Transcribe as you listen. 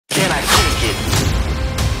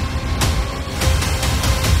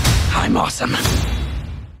I'm awesome.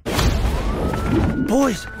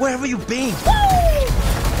 Boys, where have you been?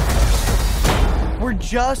 We're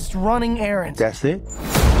just running errands. That's it?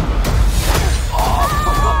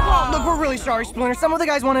 Look, we're really sorry, Splinter. Some of the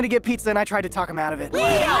guys wanted to get pizza, and I tried to talk them out of it.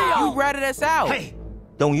 You ratted us out. Hey,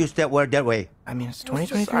 don't use that word that way. I mean, it's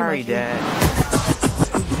 2023. Sorry, Dad.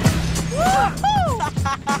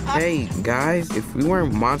 Hey, guys, if we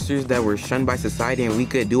weren't monsters that were shunned by society and we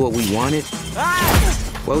could do what we wanted,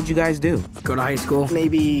 what would you guys do? Go to high school.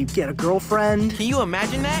 Maybe get a girlfriend. Can you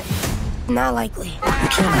imagine that? Not likely.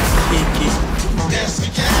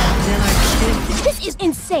 This is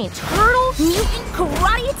insane. Turtle, mutant,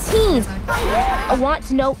 karate teens. I want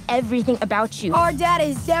to know everything about you. Our dad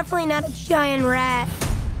is definitely not a giant rat.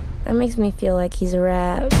 That makes me feel like he's a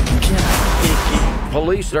rat.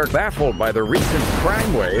 Police are baffled by the recent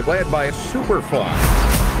crime wave led by Superfly.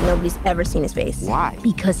 Nobody's ever seen his face. Why?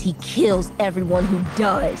 Because he kills everyone who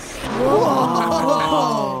does.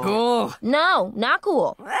 Whoa. Cool. No, not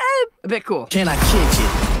cool. A bit cool. Can I kick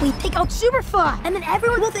it? We take out Superfly, and then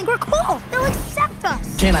everyone will think we're cool. They'll accept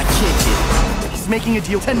us. Can I kick it? He's making a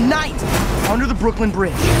deal tonight under the Brooklyn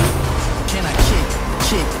Bridge. Can I kick?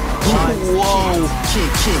 Whoa.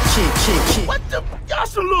 Kick. What the? Y'all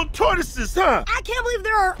some little tortoises, huh? I can't believe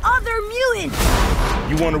there are other mutants.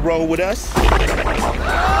 You want to roll with us?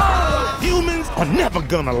 Humans are never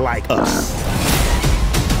gonna like us.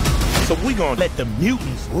 So we gonna let the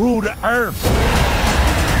mutants rule the earth.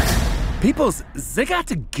 Peoples, they got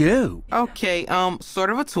to go. Okay, sort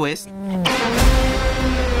of a twist.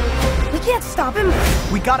 We can't stop him.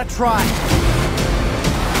 We gotta try.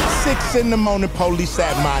 6 in the morning, police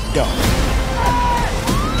at my door.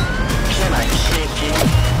 Can I kick it?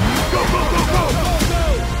 Go!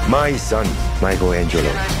 My son,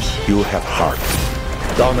 Michelangelo, you have heart.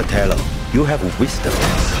 Donatello, you have wisdom.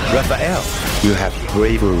 Raphael, you have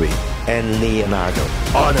bravery. And Leonardo,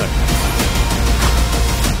 honor.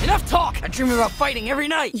 Enough talk. I dream about fighting every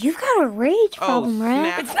night. You've got a rage problem, right?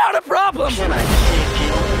 Snap. It's not a problem. Can I kick